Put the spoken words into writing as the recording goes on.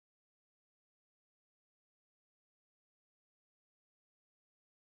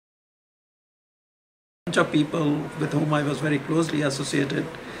bunch of people with whom I was very closely associated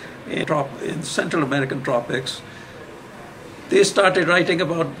in Central American tropics. They started writing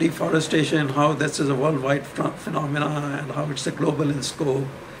about deforestation, how this is a worldwide phenomenon and how it's a global in scope.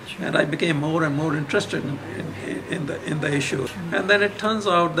 And I became more and more interested in the issue. And then it turns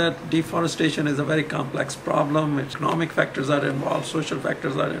out that deforestation is a very complex problem. Economic factors are involved, social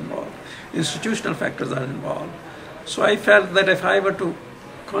factors are involved, institutional factors are involved. So I felt that if I were to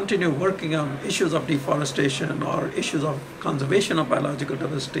continue working on issues of deforestation or issues of conservation of biological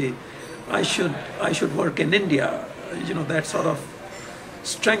diversity, I should work in India. That sort of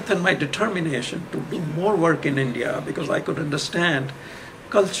strengthened my determination to do more work in India, because I could understand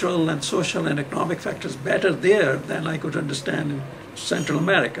cultural and social and economic factors better there than I could understand in Central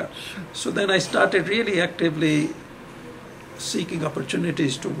America. So then I started really actively seeking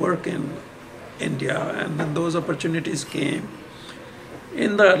opportunities to work in India, and then those opportunities came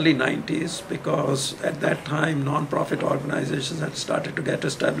in the early 90s, because at that time non-profit organizations had started to get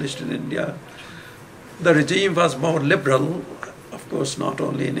established in India. The regime was more liberal, of course, not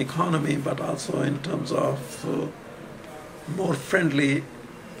only in economy, but also in terms of more friendly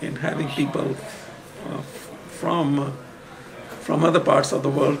in having people from other parts of the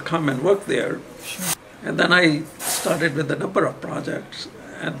world come and work there. Sure. And then I started with a number of projects.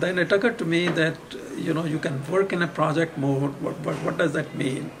 And then it occurred to me that, you can work in a project mode, but what does that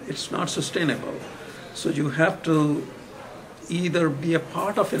mean? It's not sustainable. So you have to either be a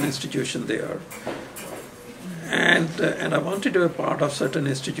part of an institution there, and I wanted to be a part of certain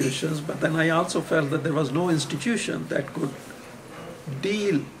institutions, but then I also felt that there was no institution that could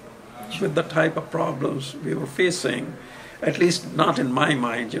deal with the type of problems we were facing, at least not in my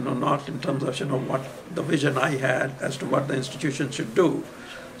mind, not in terms of, what the vision I had as to what the institution should do.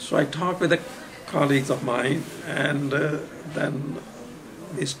 So I talked with the colleagues of mine, and then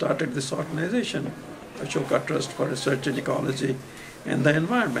we started this organization, Ashoka Trust for Research in Ecology and the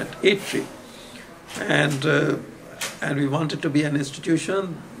Environment, ATREE. And we wanted to be an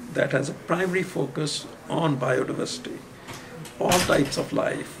institution that has a primary focus on biodiversity, all types of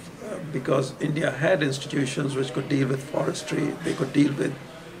life, because India had institutions which could deal with forestry, they could deal with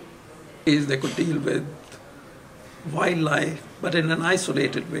trees, they could deal with wildlife, but in an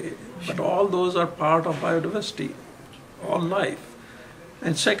isolated way. But all those are part of biodiversity, all life.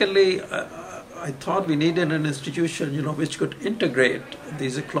 And secondly, I thought we needed an institution, which could integrate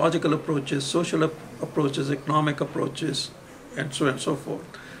these ecological approaches, social approaches, economic approaches, and so on and so forth.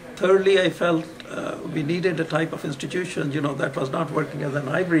 Thirdly, I felt we needed a type of institution, that was not working as an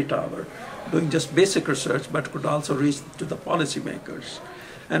ivory tower, doing just basic research, but could also reach to the policymakers.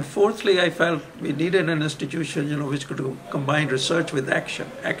 And fourthly, I felt we needed an institution, which could combine research with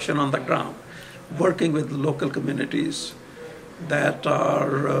action on the ground, working with local communities that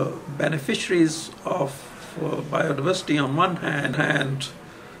are beneficiaries of biodiversity on one hand, and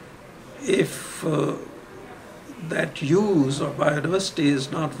if that use of biodiversity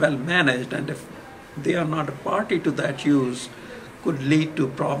is not well managed, and if they are not a party to that use, could lead to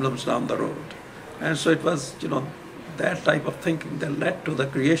problems down the road. And so it was, that type of thinking that led to the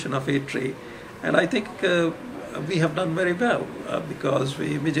creation of ATREE. And I think we have done very well, because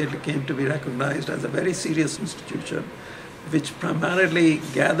we immediately came to be recognized as a very serious institution, which primarily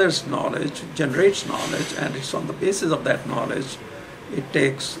gathers knowledge, generates knowledge, and it's on the basis of that knowledge, it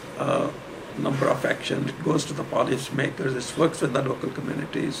takes a number of actions. It goes to the policymakers, it works with the local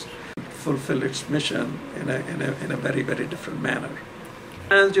communities, fulfill its mission in a very, very different manner.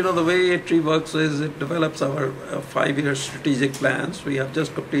 And the way ATREE works is it develops our 5-year strategic plans. We have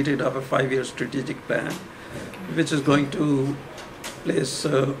just completed our 5-year strategic plan, which is going to place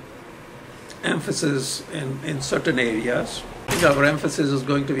emphasis in certain areas. I think our emphasis is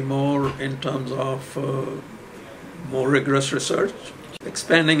going to be more in terms of more rigorous research,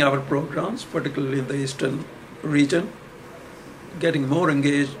 expanding our programs, particularly in the eastern region, getting more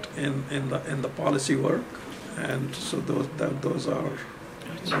engaged in the policy work, and so those are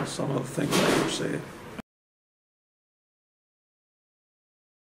some of the things I would say.